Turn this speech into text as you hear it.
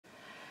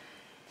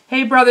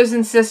Hey brothers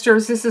and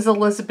sisters, this is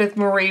Elizabeth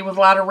Marie with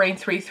Latter Rain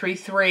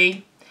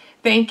 333.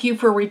 Thank you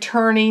for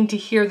returning to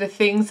hear the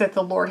things that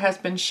the Lord has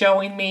been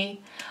showing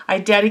me. I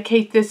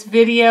dedicate this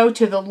video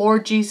to the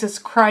Lord Jesus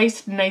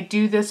Christ, and I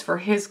do this for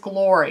His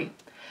glory.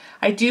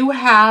 I do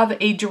have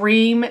a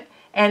dream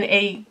and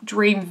a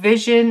dream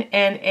vision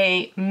and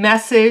a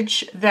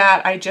message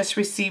that I just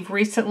received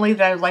recently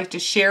that I'd like to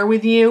share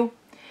with you.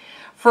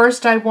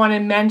 First, I want to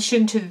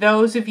mention to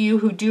those of you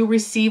who do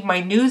receive my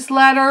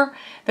newsletter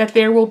that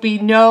there will be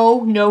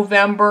no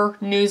November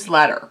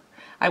newsletter.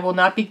 I will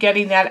not be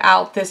getting that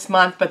out this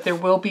month, but there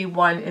will be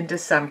one in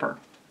December.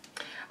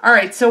 All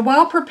right, so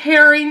while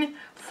preparing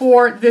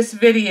for this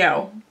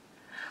video,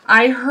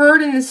 I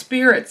heard in the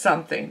spirit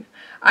something.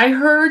 I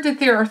heard that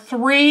there are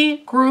three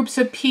groups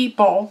of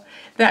people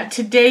that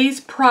today's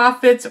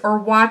prophets or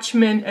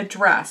watchmen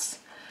address.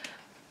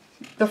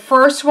 The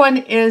first one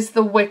is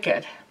the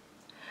wicked.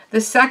 The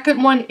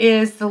second one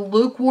is the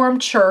lukewarm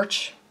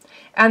church.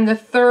 And the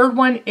third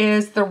one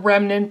is the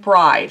remnant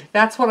bride.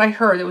 That's what I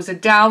heard. It was a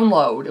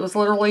download. It was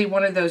literally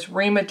one of those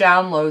Rhema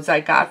downloads I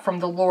got from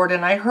the Lord.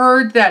 And I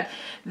heard that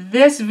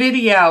this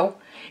video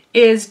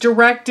is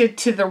directed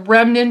to the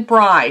remnant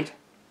bride.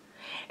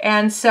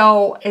 And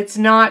so it's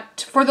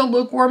not for the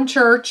lukewarm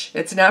church.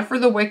 It's not for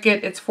the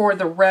wicked. It's for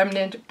the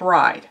remnant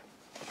bride.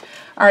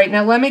 All right,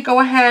 now let me go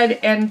ahead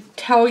and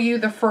tell you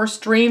the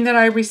first dream that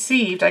I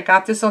received. I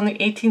got this on the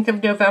 18th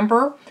of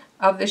November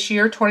of this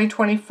year,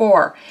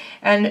 2024.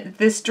 And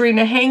this dream,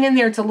 now hang in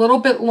there, it's a little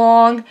bit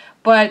long,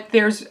 but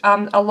there's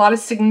a lot of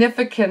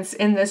significance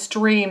in this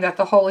dream that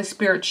the Holy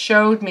Spirit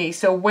showed me,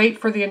 so wait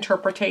for the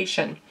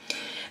interpretation.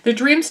 The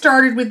dream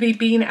started with me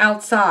being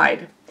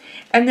outside.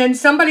 And then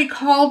somebody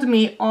called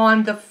me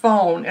on the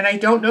phone, and I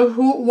don't know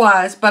who it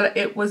was, but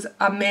it was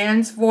a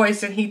man's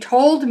voice, and he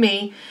told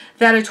me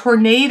that a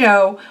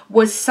tornado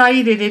was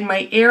sighted in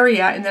my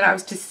area and that I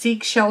was to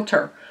seek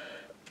shelter.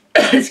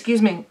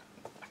 Excuse me.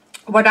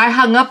 When I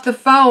hung up the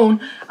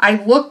phone,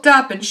 I looked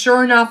up, and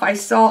sure enough, I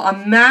saw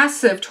a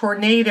massive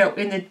tornado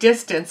in the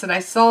distance, and I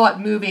saw it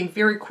moving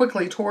very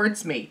quickly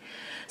towards me.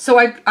 So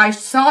I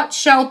sought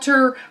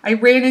shelter. I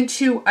ran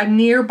into a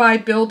nearby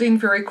building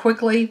very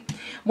quickly.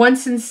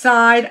 Once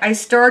inside, I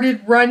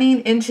started running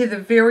into the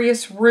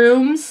various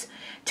rooms,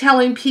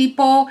 telling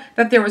people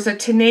that there was a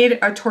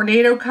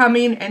tornado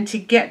coming and to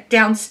get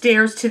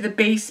downstairs to the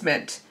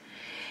basement.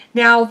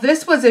 Now,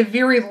 this was a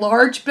very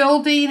large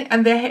building,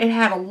 and it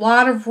had a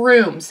lot of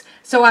rooms.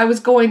 So I was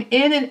going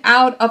in and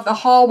out of the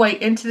hallway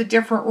into the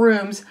different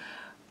rooms,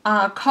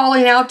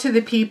 calling out to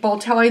the people,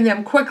 telling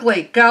them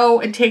quickly, go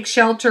and take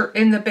shelter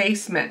in the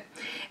basement.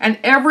 And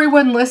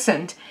everyone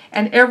listened.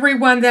 And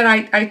everyone that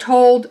I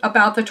told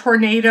about the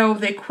tornado,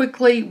 they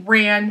quickly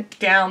ran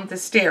down the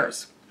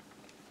stairs.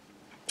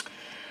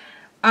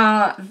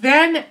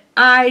 Then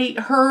I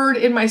heard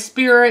in my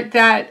spirit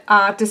that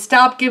to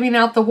stop giving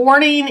out the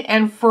warning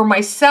and for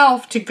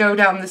myself to go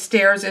down the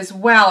stairs as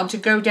well, and to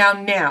go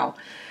down now.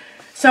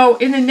 So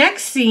in the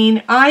next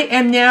scene, I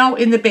am now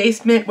in the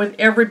basement with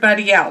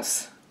everybody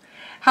else.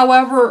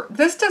 However,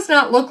 this does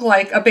not look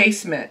like a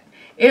basement.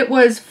 It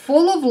was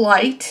full of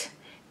light,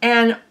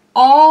 and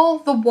all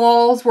the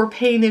walls were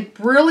painted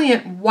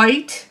brilliant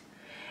white.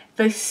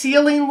 The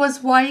ceiling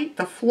was white,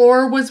 the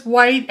floor was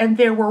white, and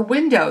there were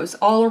windows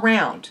all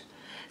around.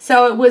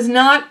 So it was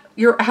not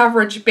your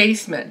average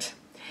basement.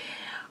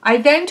 I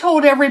then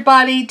told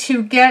everybody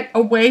to get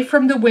away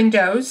from the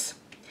windows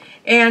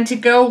and to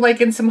go like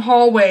in some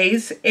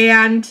hallways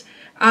and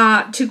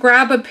to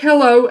grab a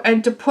pillow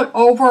and to put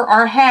over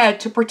our head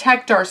to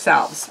protect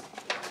ourselves.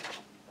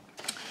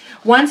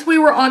 Once we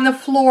were on the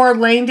floor,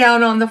 laying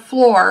down on the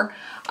floor,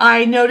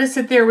 I noticed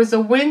that there was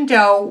a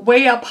window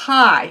way up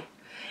high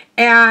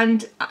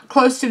and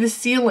close to the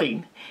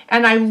ceiling.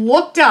 And I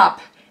looked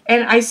up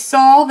and I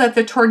saw that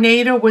the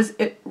tornado was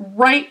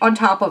right on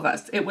top of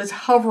us. It was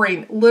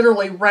hovering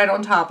literally right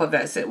on top of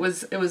us. It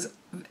was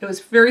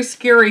very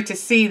scary to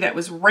see that it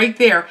was right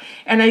there.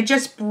 And I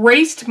just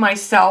braced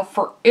myself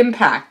for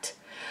impact,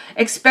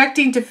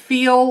 expecting to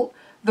feel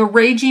the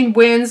raging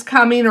winds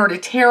coming or to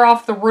tear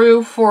off the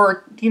roof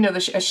or, you know,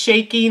 a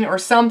shaking or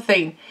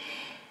something.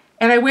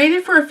 And I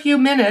waited for a few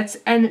minutes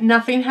and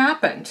nothing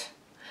happened.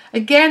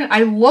 Again,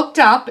 I looked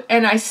up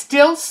and I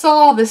still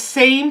saw the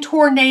same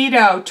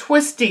tornado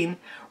twisting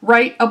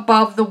right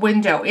above the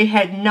window. It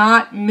had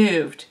not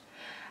moved.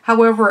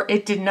 However,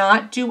 it did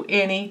not do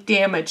any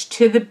damage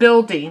to the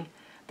building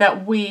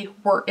that we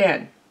were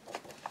in.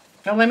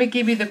 Now let me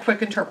give you the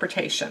quick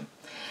interpretation.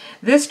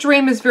 This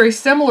dream is very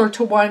similar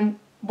to one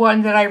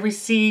that I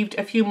received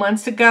a few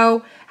months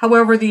ago.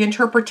 However, the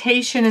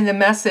interpretation and the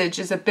message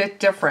is a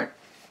bit different.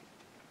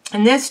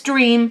 In this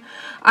dream,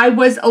 I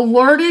was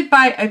alerted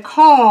by a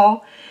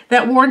call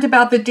that warned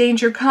about the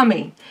danger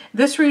coming.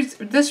 This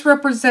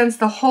represents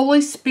the Holy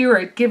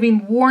Spirit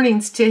giving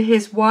warnings to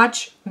His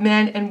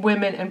watchmen and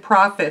women and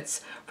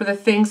prophets for the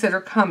things that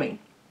are coming.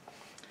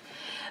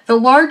 The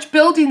large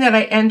building that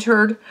I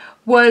entered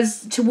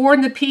was to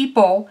warn the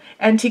people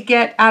and to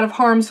get out of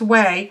harm's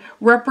way,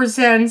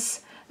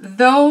 represents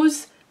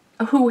those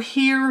who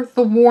hear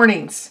the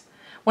warnings.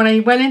 When I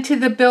went into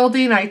the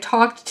building, I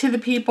talked to the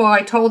people.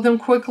 I told them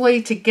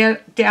quickly to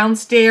get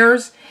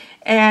downstairs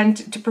and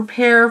to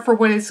prepare for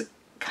what is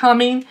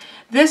coming.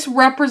 This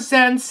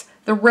represents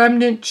the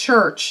remnant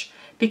church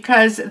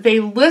because they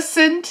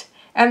listened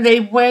and they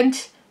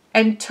went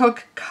and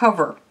took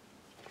cover.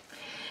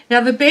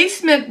 Now, the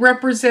basement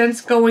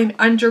represents going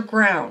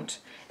underground.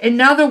 In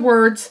other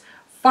words,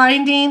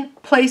 finding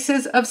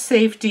places of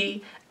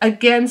safety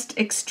against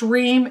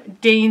extreme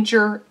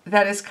danger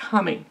that is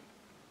coming.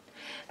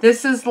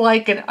 This is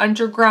like an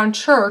underground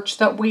church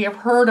that we have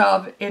heard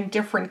of in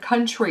different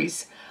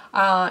countries.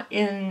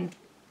 In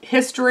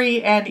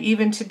history and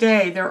even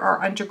today, there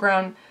are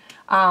underground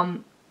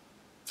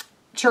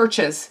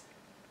churches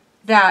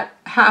that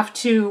have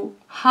to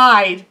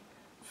hide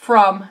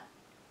from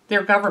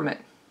their government.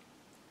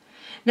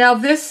 Now,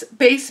 this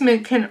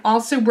basement can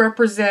also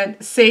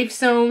represent safe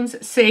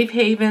zones, safe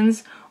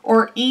havens,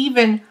 or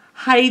even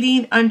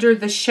hiding under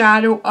the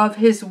shadow of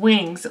his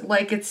wings,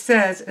 like it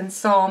says in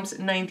Psalms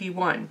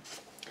 91.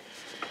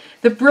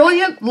 The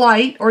brilliant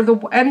light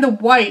and the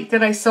white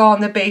that I saw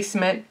in the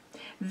basement,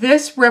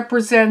 this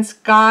represents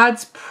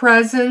God's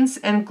presence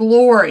and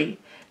glory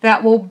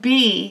that will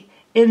be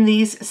in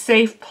these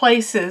safe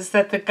places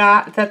that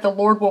the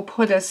Lord will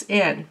put us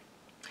in.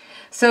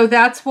 So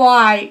that's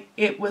why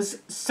it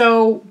was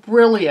so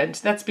brilliant.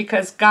 That's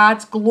because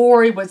God's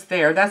glory was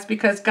there. That's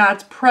because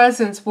God's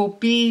presence will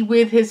be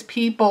with his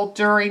people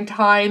during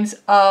times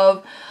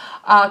of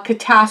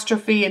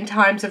catastrophe and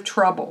times of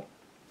trouble.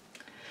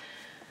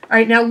 All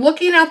right, now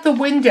looking out the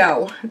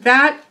window,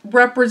 that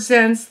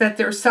represents that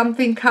there's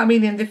something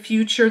coming in the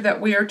future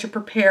that we are to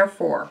prepare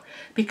for.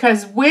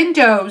 Because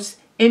windows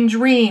in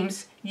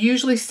dreams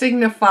usually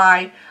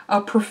signify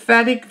a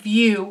prophetic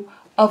view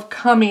of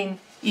coming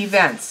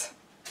events.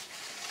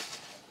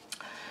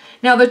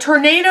 Now, the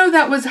tornado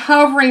that was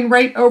hovering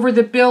right over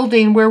the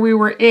building where we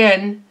were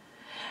in,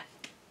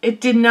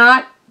 it did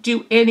not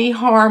do any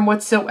harm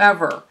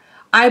whatsoever.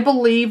 I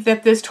believe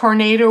that this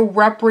tornado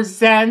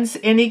represents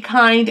any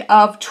kind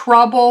of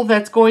trouble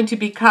that's going to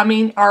be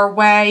coming our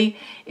way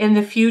in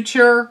the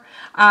future,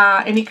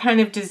 any kind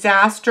of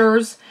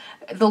disasters.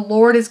 The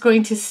Lord is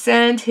going to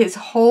send his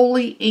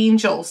holy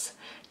angels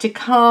to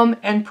come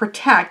and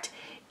protect,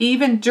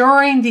 even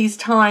during these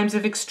times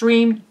of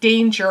extreme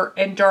danger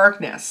and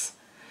darkness.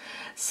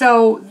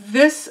 So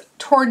this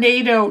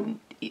tornado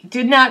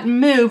did not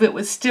move. It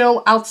was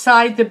still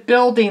outside the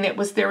building.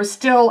 There was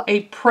still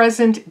a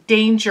present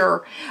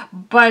danger,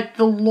 but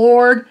the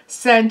Lord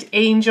sent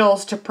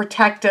angels to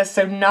protect us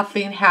so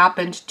nothing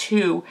happened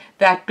to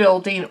that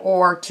building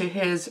or to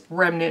his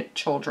remnant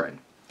children.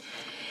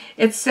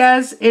 It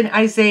says in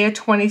Isaiah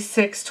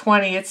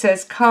 26:20, it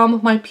says,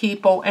 "Come, my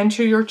people,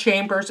 enter your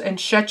chambers and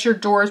shut your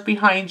doors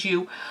behind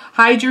you.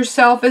 Hide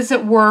yourself, as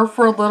it were,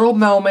 for a little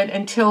moment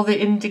until the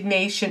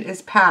indignation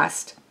is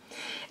past."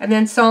 And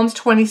then Psalms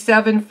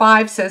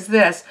 27:5 says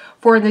this,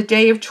 "For in the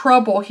day of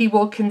trouble he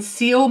will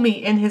conceal me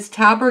in his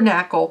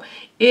tabernacle.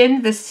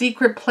 In the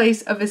secret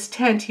place of his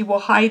tent he will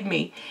hide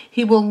me.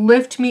 He will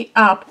lift me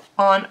up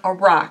on a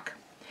rock."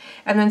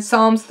 And then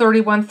Psalms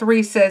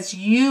 31:3 says,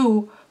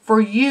 For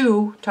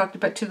you, talked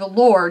about to the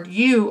Lord,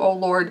 you, O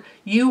Lord,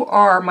 you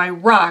are my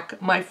rock,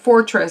 my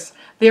fortress.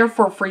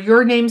 Therefore, for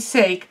your name's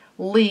sake,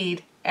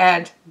 lead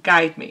and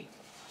guide me.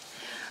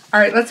 All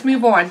right, let's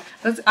move on.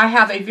 I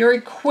have a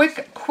very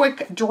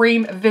quick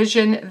dream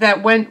vision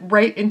that went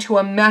right into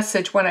a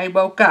message when I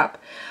woke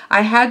up.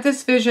 I had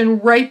this vision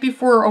right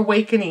before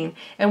awakening,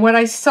 and what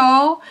I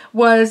saw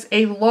was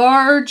a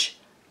large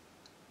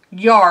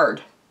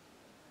yard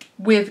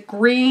with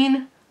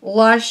green,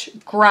 lush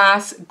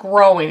grass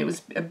growing. It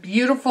was a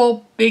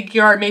beautiful big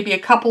yard, maybe a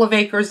couple of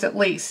acres at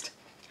least.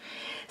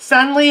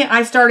 Suddenly,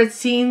 I started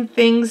seeing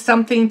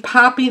something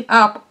popping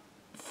up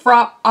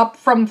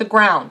from the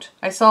ground.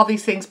 I saw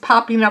these things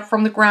popping up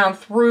from the ground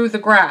through the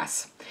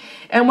grass.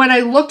 And when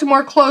I looked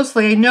more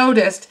closely, I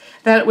noticed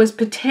that it was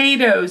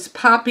potatoes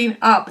popping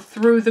up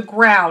through the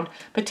ground.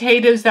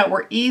 Potatoes that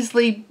were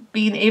easily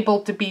being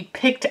able to be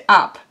picked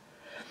up.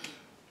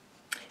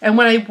 And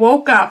when I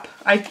woke up,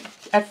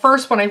 at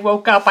first when I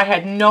woke up, I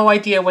had no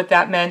idea what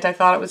that meant. I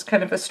thought it was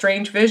kind of a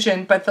strange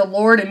vision, but the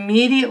Lord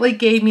immediately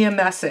gave me a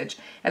message.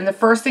 And the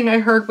first thing I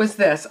heard was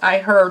this. I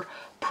heard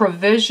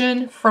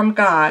provision from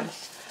God.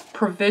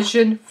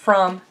 Provision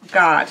from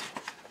God.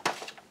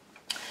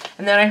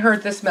 And then I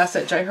heard this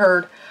message. I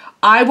heard,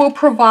 I will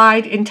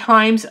provide in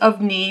times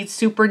of need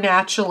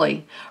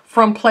supernaturally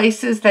from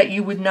places that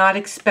you would not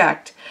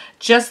expect.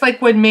 Just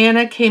like when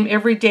manna came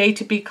every day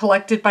to be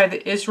collected by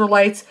the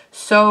Israelites,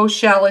 so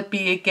shall it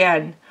be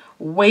again.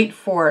 Wait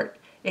for it.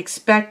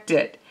 Expect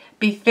it.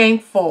 Be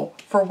thankful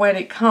for when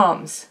it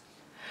comes.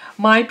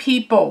 My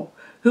people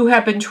who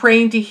have been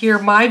trained to hear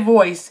my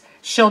voice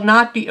shall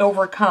not be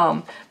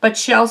overcome, but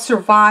shall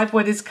survive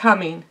what is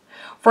coming.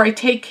 For I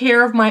take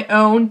care of my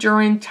own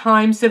during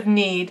times of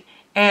need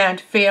and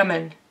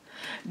famine.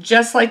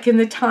 Just like in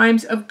the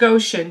times of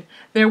Goshen,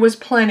 there was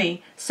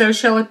plenty, so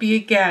shall it be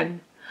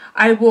again.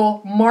 I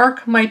will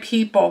mark my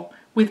people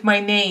with my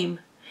name,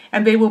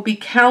 and they will be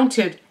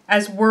counted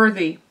as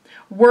worthy,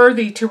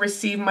 worthy to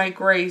receive my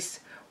grace,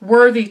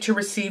 worthy to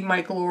receive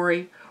my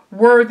glory,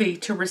 worthy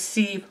to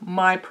receive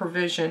my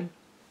provision.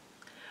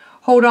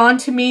 Hold on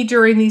to me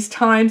during these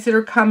times that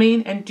are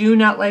coming and do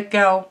not let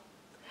go.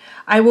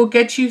 I will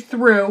get you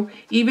through,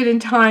 even in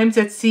times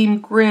that seem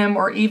grim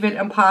or even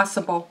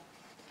impossible.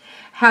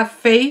 Have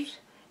faith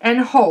and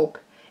hope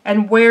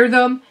and wear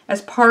them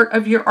as part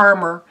of your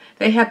armor.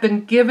 They have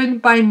been given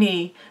by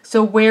me,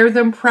 so wear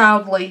them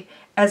proudly.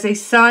 As a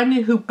son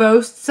who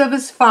boasts of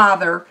his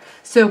father,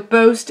 so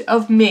boast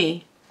of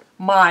me,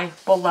 my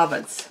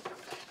beloveds.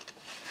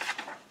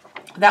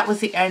 That was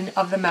the end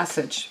of the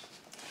message.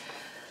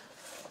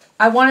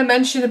 I want to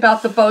mention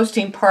about the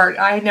boasting part.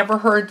 I had never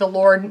heard the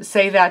Lord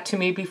say that to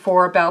me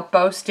before about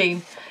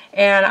boasting.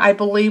 And I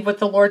believe what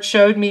the Lord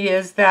showed me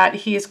is that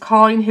He is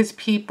calling His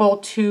people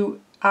to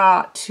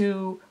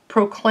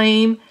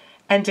proclaim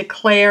and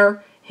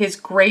declare His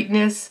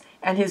greatness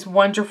and His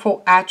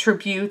wonderful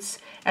attributes.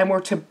 And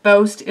we're to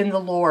boast in the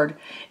Lord.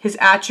 His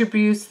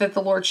attributes that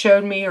the Lord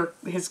showed me are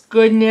His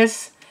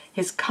goodness,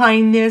 His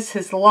kindness,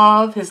 His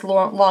love, His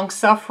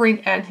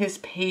long-suffering, and His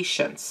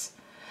patience.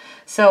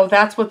 So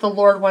that's what the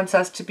Lord wants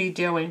us to be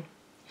doing.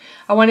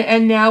 I want to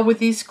end now with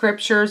these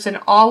scriptures, and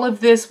all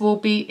of this will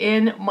be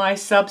in my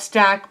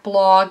Substack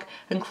blog,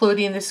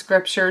 including the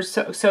scriptures.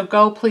 So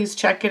go, please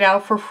check it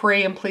out for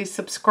free, and please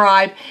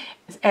subscribe,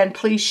 and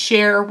please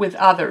share with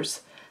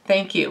others.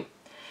 Thank you.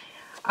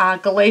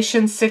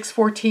 Galatians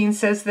 6:14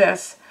 says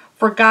this,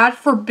 "For God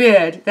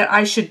forbid that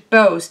I should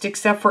boast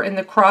except for in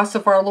the cross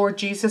of our Lord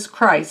Jesus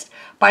Christ,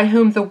 by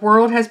whom the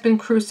world has been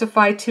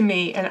crucified to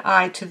me, and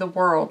I to the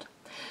world."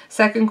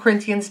 2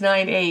 Corinthians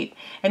 9:8,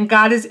 "And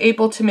God is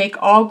able to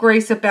make all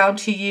grace abound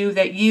to you,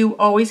 that you,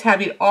 always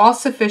having all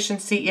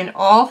sufficiency in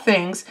all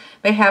things,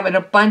 may have an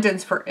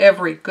abundance for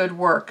every good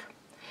work."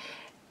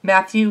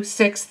 Matthew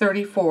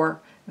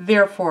 6:34,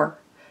 "Therefore,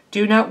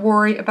 do not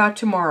worry about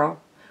tomorrow,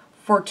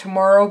 for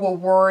tomorrow will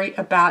worry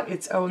about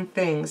its own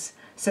things.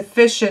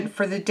 Sufficient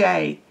for the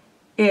day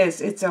is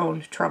its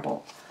own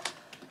trouble."